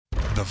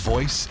The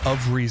voice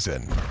of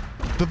reason.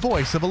 The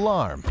voice of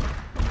alarm.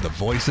 The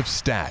voice of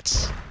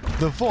stats.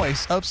 The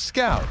voice of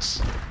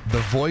scouts. The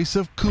voice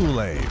of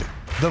Kool-Aid.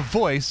 The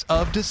voice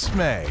of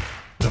dismay.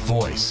 The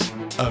voice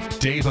of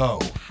Dave-O.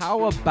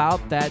 How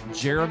about that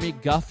Jeremy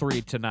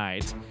Guthrie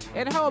tonight?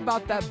 And how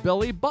about that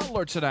Billy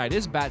Butler tonight?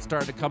 His bat's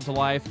starting to come to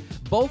life.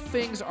 Both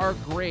things are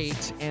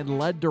great and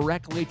led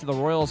directly to the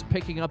Royals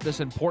picking up this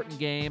important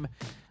game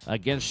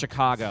against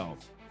Chicago.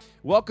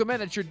 Welcome in.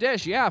 It's your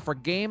dish, for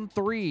Game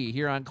 3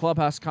 here on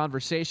Clubhouse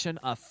Conversation.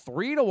 A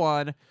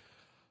 3-1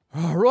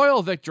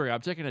 Royal victory.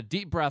 I'm taking a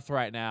deep breath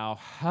right now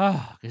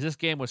because this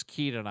game was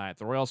key tonight.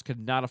 The Royals could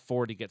not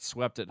afford to get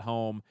swept at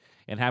home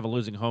and have a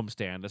losing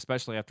homestand,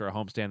 especially after a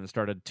homestand that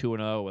started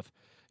 2-0 with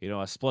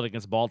a split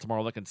against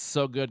Baltimore looking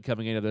so good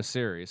coming into this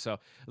series. So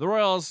the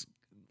Royals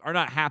are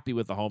not happy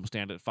with the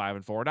homestand at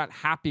 5-4, not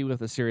happy with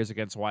the series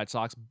against White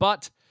Sox,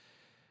 but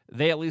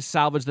they at least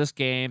salvage this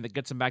game. That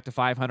gets them back to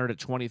 500 at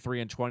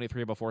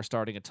 23-23 before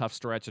starting a tough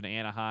stretch in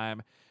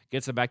Anaheim.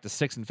 Gets them back to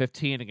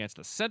 6-15 against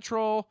the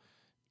Central.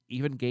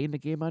 Even gained a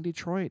game on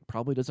Detroit.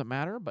 Probably doesn't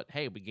matter, but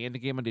hey, we gained a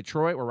game on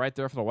Detroit. We're right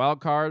there for the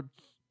wild card.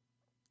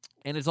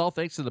 And it's all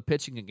thanks to the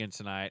pitching again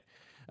tonight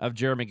of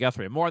Jeremy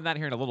Guthrie. More on that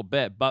here in a little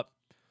bit, but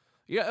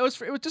it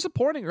was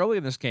disappointing early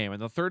in this game. In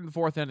the third and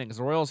fourth innings,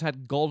 the Royals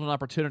had golden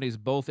opportunities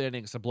both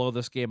innings to blow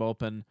this game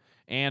open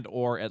and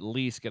or at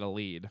least get a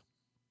lead.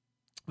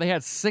 They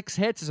had 6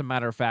 hits, as a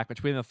matter of fact,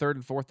 between the third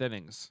and fourth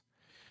innings.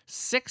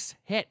 6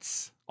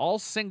 hits, all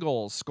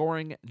singles,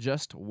 scoring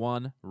just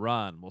 1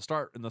 run. We'll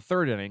start in the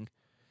third inning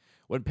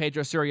when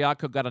Pedro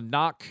Ciriaco got a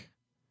knock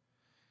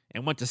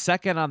and went to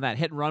second on that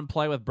hit-and-run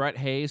play with Brett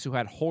Hayes, who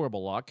had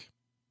horrible luck.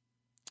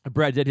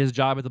 Brett did his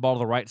job at the ball to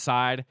the right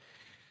side.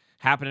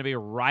 Happened to be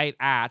right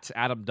at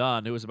Adam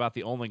Dunn, who was about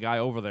the only guy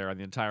over there on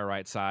the entire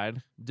right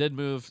side. Did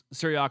move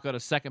Ciriaco to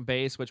second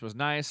base, which was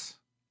nice.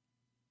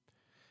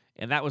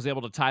 And that was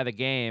able to tie the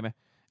game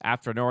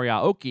after Nori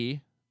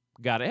Aoki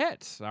got a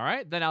hit. All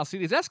right. Then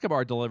Alcides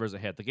Escobar delivers a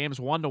hit. The game's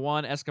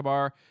 1-1.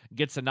 Escobar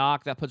gets a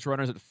knock. That puts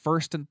runners at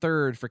first and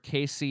third for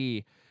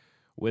KC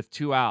with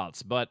 2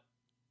 outs. But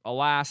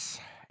alas,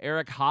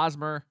 Eric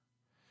Hosmer,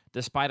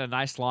 despite a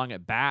nice long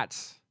at bat,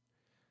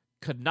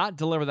 could not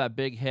deliver that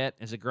big hit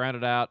as it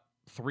grounded out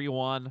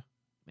 3-1.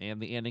 And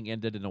the inning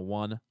ended in a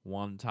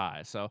 1-1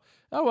 tie. So,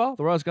 the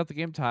Royals got the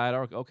game tied.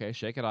 Okay,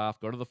 shake it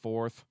off. Go to the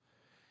fourth.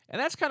 And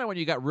that's kind of when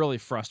you got really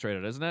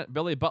frustrated, isn't it?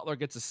 Billy Butler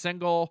gets a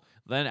single,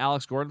 then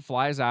Alex Gordon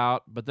flies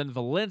out, but then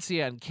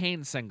Valencia and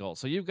Kane single.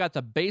 So you've got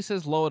the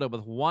bases loaded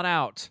with 1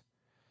 out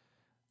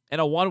in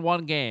a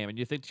 1-1 game, and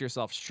you think to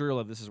yourself,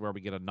 surely this is where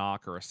we get a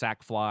knock or a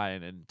sac fly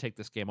and take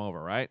this game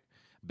over, right?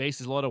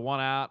 Bases loaded,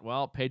 1 out.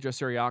 Well, Pedro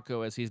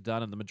Ciriaco, as he's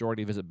done in the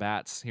majority of his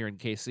at-bats here in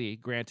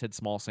KC, granted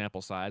small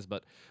sample size,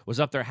 but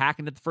was up there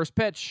hacking at the first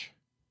pitch.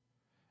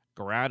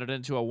 Grounded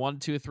into a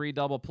 1-2-3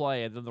 double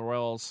play, and then the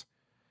Royals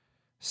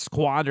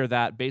squander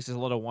that bases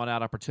loaded 1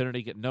 out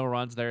opportunity, get no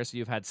runs there. So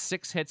you've had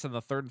 6 hits in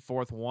the third and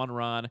fourth, 1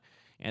 run,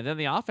 and then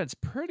the offense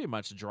pretty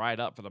much dried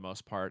up for the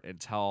most part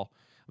until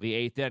the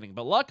 8th inning.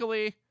 But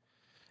luckily,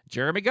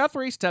 Jeremy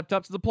Guthrie stepped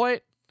up to the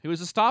plate. He was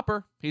a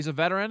stopper. He's a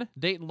veteran.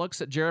 Dayton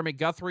looks at Jeremy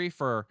Guthrie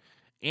for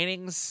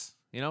innings.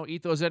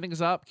 Eat those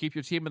innings up, keep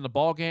your team in the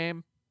ball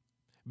game,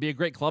 be a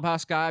great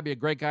clubhouse guy, be a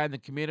great guy in the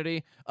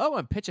community. Oh,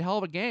 and pitch a hell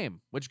of a game,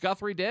 which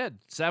Guthrie did.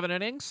 7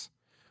 innings,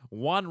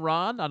 1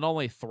 run on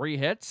only 3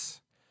 hits.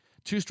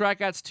 2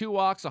 strikeouts, 2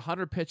 walks,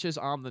 100 pitches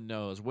on the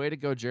nose. Way to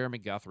go, Jeremy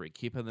Guthrie,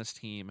 keeping this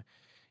team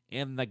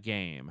in the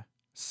game.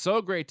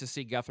 So great to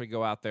see Guthrie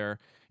go out there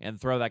and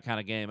throw that kind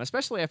of game,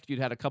 especially after you'd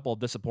had a couple of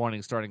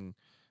disappointing starting,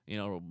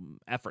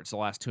 efforts the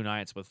last 2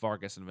 nights with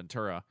Vargas and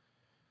Ventura.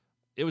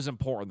 It was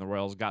important the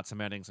Royals got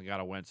some innings and got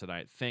a win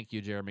tonight. Thank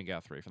you, Jeremy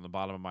Guthrie, from the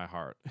bottom of my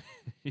heart.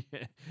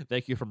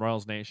 Thank you from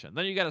Royals Nation.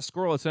 Then you got a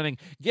scoreless inning.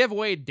 Give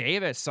Wade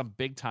Davis some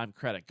big-time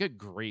credit. Good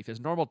grief. His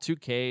normal 2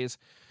 Ks.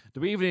 Do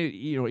we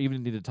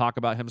even need to talk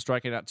about him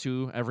striking out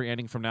 2 every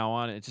inning from now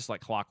on? It's just like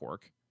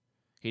clockwork.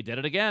 He did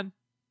it again,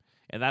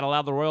 and that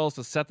allowed the Royals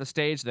to set the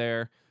stage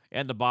there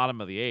in the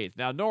bottom of the 8th.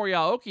 Now, Nori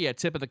Aoki, a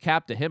tip of the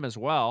cap to him as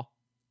well.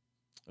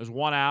 There's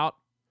 1 out.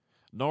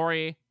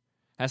 Nori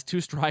has 2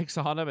 strikes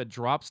on him and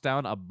drops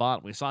down a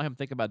bunt. We saw him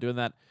think about doing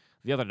that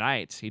the other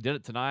night. He did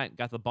it tonight,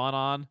 got the bunt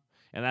on,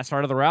 and that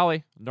started the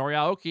rally. Nori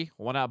Aoki,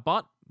 1 out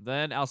bunt.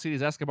 Then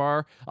Alcides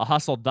Escobar, a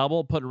hustle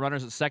double, putting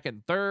runners at second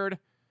and third.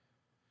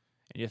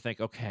 And you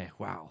think, okay,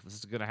 wow, this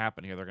is going to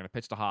happen here. They're going to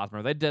pitch to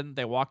Hosmer. They didn't.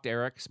 They walked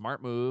Eric.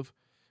 Smart move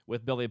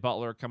with Billy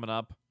Butler coming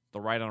up, the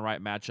right-on-right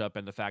matchup,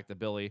 and the fact that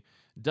Billy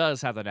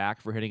does have the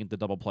knack for hitting into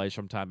double plays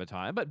from time to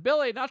time. But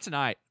Billy, not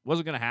tonight.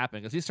 Wasn't going to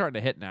happen because he's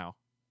starting to hit now.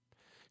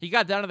 He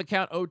got down to the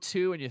count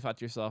 0-2, and you thought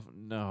to yourself,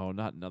 no,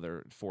 not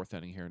another 4th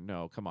inning here.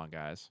 No, come on,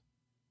 guys.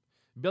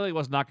 Billy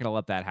was not going to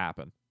let that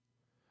happen.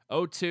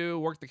 0-2,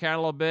 worked the count a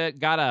little bit,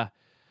 got a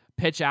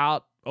pitch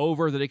out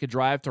over that he could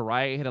drive to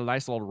right, hit a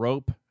nice little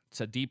rope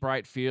to deep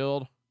right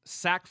field,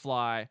 sac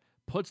fly,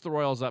 puts the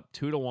Royals up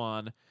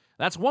 2-1.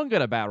 That's 1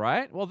 good at bat,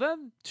 right? Well,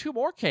 then 2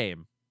 more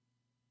came.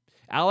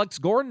 Alex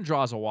Gordon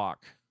draws a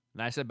walk.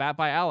 Nice at bat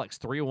by Alex.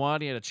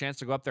 3-1. He had a chance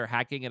to go up there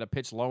hacking at a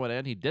pitch low and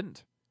in. He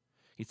didn't.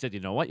 He said,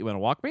 you know what? You want to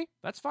walk me?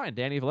 That's fine.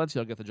 Danny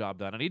Valencia will get the job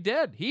done. And he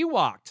did. He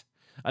walked.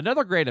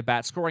 Another great at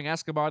bat, scoring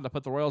Escobar to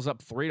put the Royals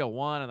up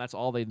 3-1, and that's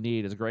all they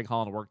need as Greg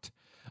Holland worked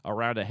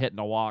around a hit and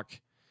a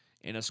walk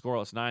in a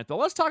scoreless ninth. But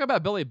let's talk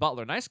about Billy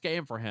Butler. Nice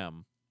game for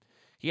him.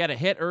 He had a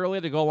hit early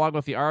to go along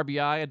with the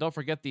RBI, and don't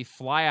forget the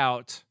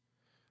flyout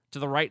to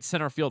the right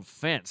center field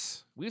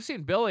fence. We've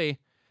seen Billy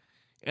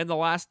in the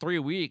last 3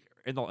 weeks,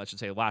 I should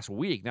say last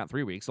week, not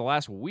 3 weeks, the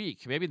last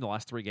week, maybe in the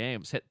last 3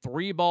 games, hit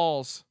 3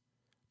 balls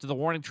to the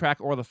warning track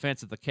or the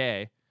fence at the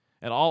K,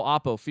 and all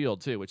Oppo Field,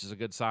 too, which is a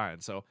good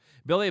sign. So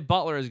Billy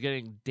Butler is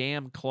getting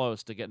damn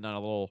close to getting on a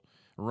little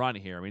run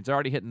here. I mean, he's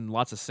already hitting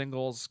lots of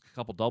singles, a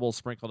couple doubles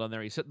sprinkled in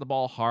there. He's hitting the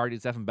ball hard.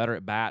 He's having better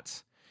at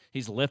bats.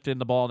 He's lifting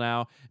the ball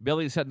now.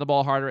 Billy's hitting the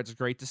ball harder. It's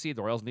great to see.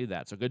 The Royals need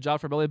that. So good job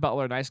for Billy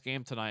Butler. Nice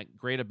game tonight.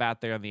 Great at bat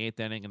there in the 8th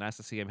inning, and nice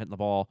to see him hitting the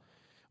ball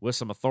with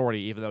some authority,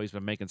 even though he's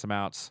been making some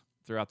outs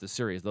throughout this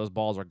series. Those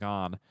balls are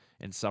gone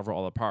in several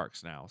other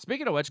parks now.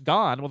 Speaking of which,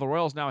 gone. Well, the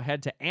Royals now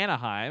head to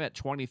Anaheim at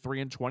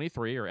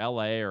 23-23, or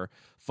L.A., or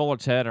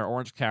Fullerton, or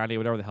Orange County,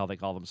 whatever the hell they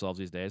call themselves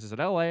these days. Is it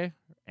L.A.,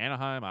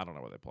 Anaheim? I don't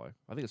know where they play.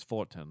 I think it's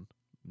Fullerton.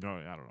 No,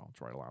 I don't know.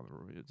 It's right along the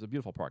road. It's a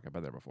beautiful park. I've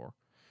been there before.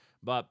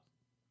 But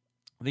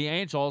the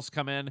Angels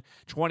come in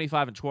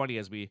 25-20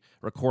 as we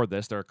record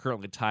this. They're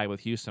currently tied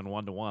with Houston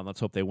 1-1. Let's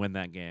hope they win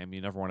that game.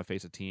 You never want to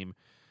face a team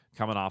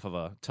coming off of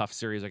a tough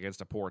series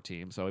against a poor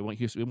team. So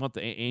we want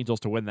the Angels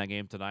to win that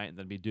game tonight and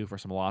then be due for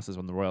some losses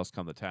when the Royals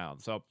come to town.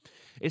 So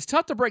it's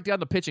tough to break down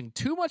the pitching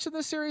too much in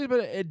this series, but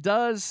it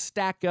does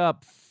stack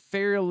up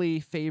fairly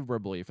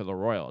favorably for the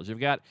Royals. You've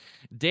got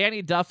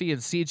Danny Duffy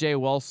and C.J.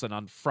 Wilson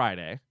on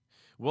Friday.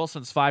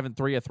 Wilson's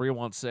 5-3 at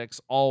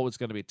 3.16. Always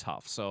going to be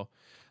tough. So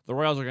the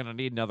Royals are going to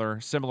need another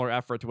similar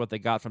effort to what they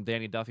got from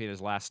Danny Duffy in his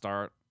last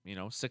start.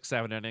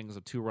 6-7 innings,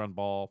 a 2-run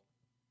ball.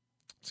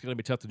 It's going to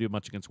be tough to do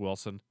much against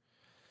Wilson.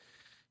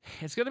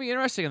 It's going to be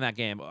interesting in that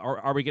game.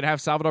 Are we going to have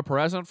Salvador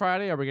Perez on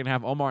Friday? Are we going to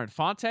have Omar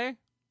Infante?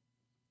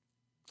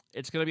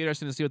 It's going to be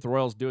interesting to see what the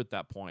Royals do at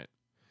that point.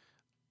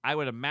 I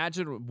would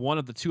imagine one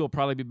of the two will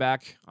probably be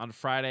back on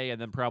Friday, and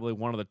then probably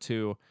one of the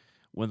two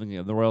when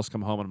the Royals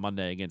come home on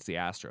Monday against the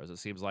Astros. It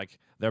seems like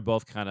they're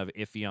both kind of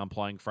iffy on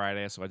playing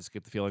Friday, so I just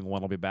get the feeling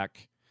one will be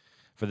back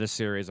for this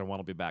series and one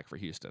will be back for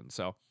Houston.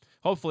 So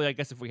hopefully, I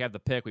guess if we have the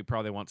pick, we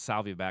probably want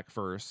Salvi back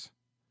first.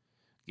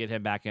 Get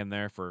him back in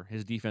there for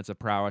his defensive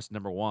prowess,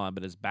 number one,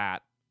 but his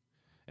bat.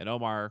 And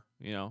Omar,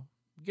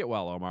 get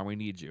well, Omar. We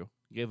need you.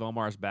 Give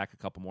Omar's back a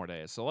couple more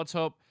days. So let's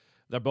hope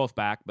they're both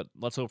back, but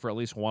let's hope for at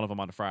least one of them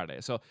on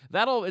Friday. So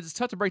it's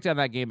tough to break down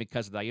that game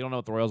because of that. You don't know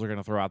what the Royals are going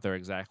to throw out there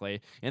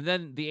exactly. And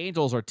then the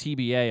Angels are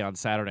TBA on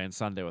Saturday and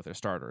Sunday with their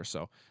starters.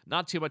 So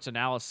not too much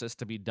analysis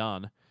to be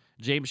done.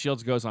 James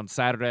Shields goes on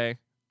Saturday.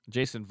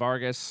 Jason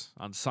Vargas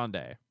on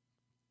Sunday.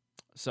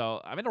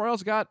 So, the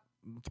Royals got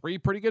 3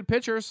 pretty good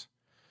pitchers.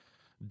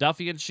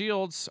 Duffy and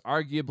Shields,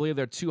 arguably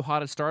their 2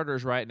 hottest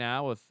starters right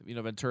now, with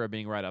Ventura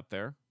being right up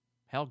there.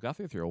 Hell,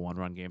 Guthrie threw a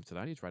 1-run game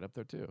tonight. He's right up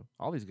there too.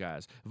 All these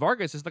guys.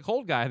 Vargas is the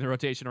cold guy in the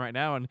rotation right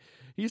now, and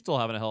he's still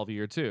having a hell of a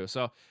year too.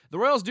 So the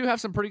Royals do have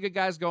some pretty good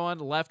guys going.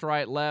 Left,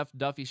 right, left.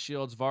 Duffy,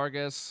 Shields,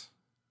 Vargas.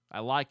 I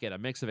like it. A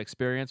mix of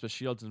experience with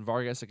Shields and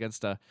Vargas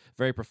against a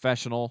very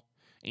professional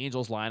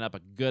Angels lineup, a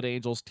good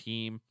Angels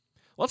team.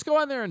 Let's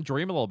go in there and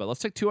dream a little bit. Let's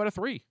take 2 out of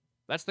 3.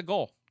 That's the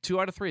goal. 2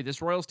 out of 3.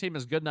 This Royals team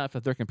is good enough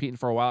if they're competing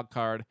for a wild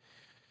card.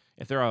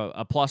 If they're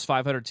a plus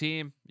 500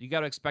 team, you got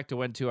to expect to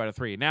win 2 out of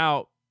 3.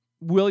 Now,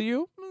 will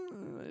you?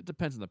 It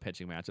depends on the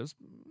pitching matchups.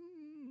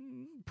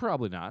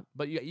 Probably not.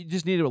 But you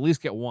just need to at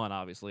least get 1,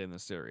 obviously, in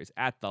this series,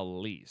 at the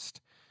least.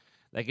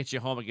 That gets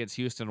you home against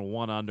Houston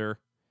 1 under.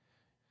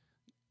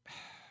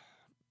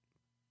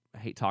 I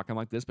hate talking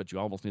like this, but you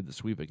almost need the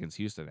sweep against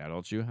Houston now,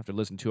 don't you? After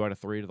losing 2 out of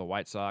 3 to the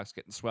White Sox,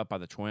 getting swept by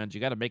the Twins,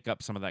 you got to make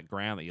up some of that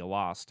ground that you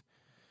lost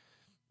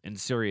in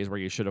series where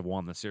you should have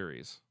won the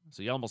series.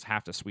 So you almost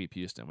have to sweep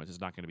Houston, which is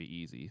not going to be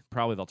easy.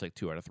 Probably they'll take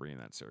 2 out of 3 in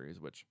that series,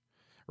 which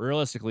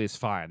realistically is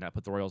fine. That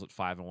put the Royals at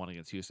 5-1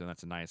 against Houston.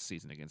 That's a nice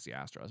season against the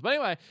Astros. But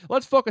anyway,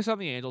 let's focus on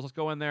the Angels. Let's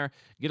go in there,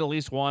 get at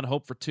least 1,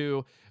 hope for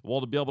 2.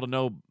 We'll be able to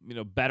know,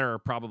 better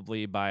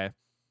probably by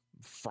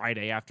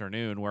Friday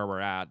afternoon where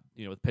we're at,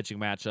 with pitching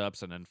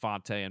matchups and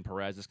Infante and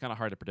Perez. It's kind of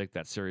hard to predict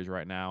that series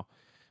right now.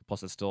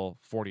 Plus, it's still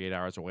 48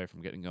 hours away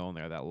from getting going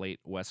there, that late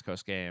West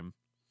Coast game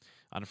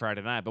on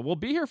Friday night. But we'll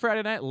be here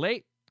Friday night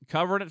late,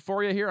 covering it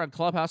for you here on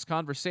Clubhouse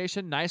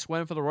Conversation. Nice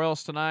win for the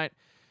Royals tonight.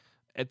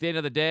 At the end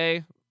of the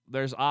day,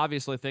 there's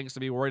obviously things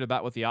to be worried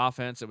about with the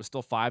offense. It was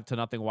still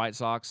 5-0 White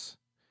Sox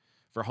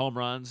for home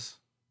runs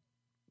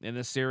in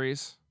this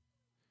series.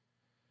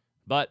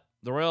 But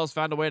the Royals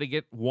found a way to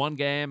get 1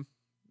 game.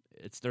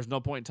 There's no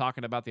point in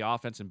talking about the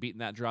offense and beating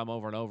that drum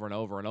over and over and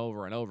over and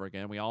over and over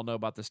again. We all know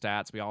about the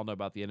stats. We all know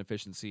about the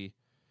inefficiency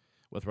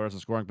with runners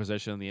in scoring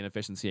position, the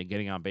inefficiency in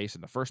getting on base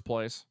in the first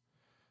place.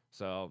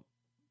 So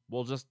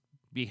we'll just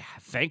be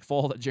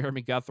thankful that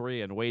Jeremy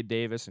Guthrie and Wade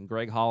Davis and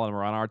Greg Holland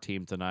were on our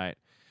team tonight.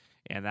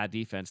 And that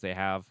defense they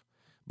have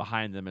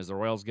behind them as the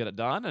Royals get it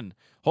done. And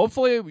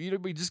hopefully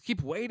we just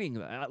keep waiting.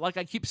 Like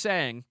I keep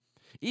saying,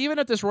 even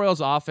if this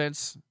Royals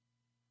offense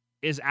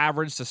is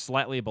average to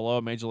slightly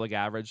below Major League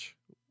average,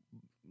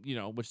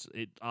 which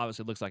it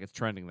obviously looks like it's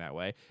trending that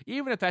way.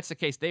 Even if that's the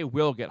case, they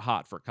will get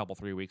hot for a couple,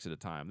 3 weeks at a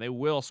time. They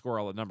will score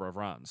a number of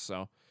runs.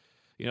 So,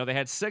 they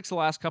had 6 the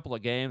last couple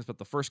of games, but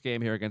the first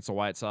game here against the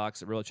White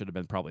Sox, it really should have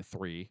been probably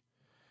 3.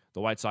 The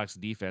White Sox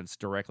defense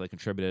directly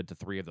contributed to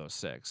 3 of those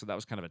 6. So that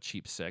was kind of a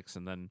cheap 6.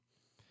 And then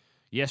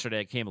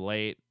yesterday it came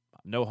late.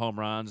 No home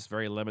runs,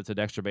 very limited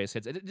extra base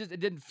hits. It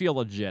didn't feel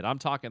legit. I'm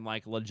talking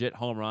like legit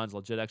home runs,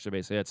 legit extra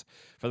base hits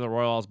for the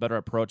Royals, better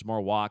approach,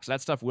 more walks.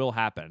 That stuff will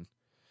happen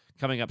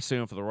coming up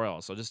soon for the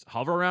Royals. So just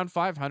hover around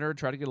 500,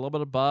 try to get a little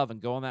bit above,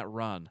 and go on that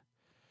run.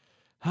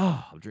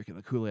 I'm drinking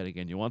the Kool-Aid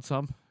again. You want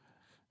some?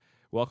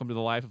 Welcome to the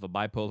life of a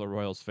bipolar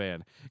Royals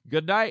fan.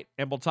 Good night,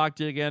 and we'll talk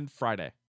to you again Friday.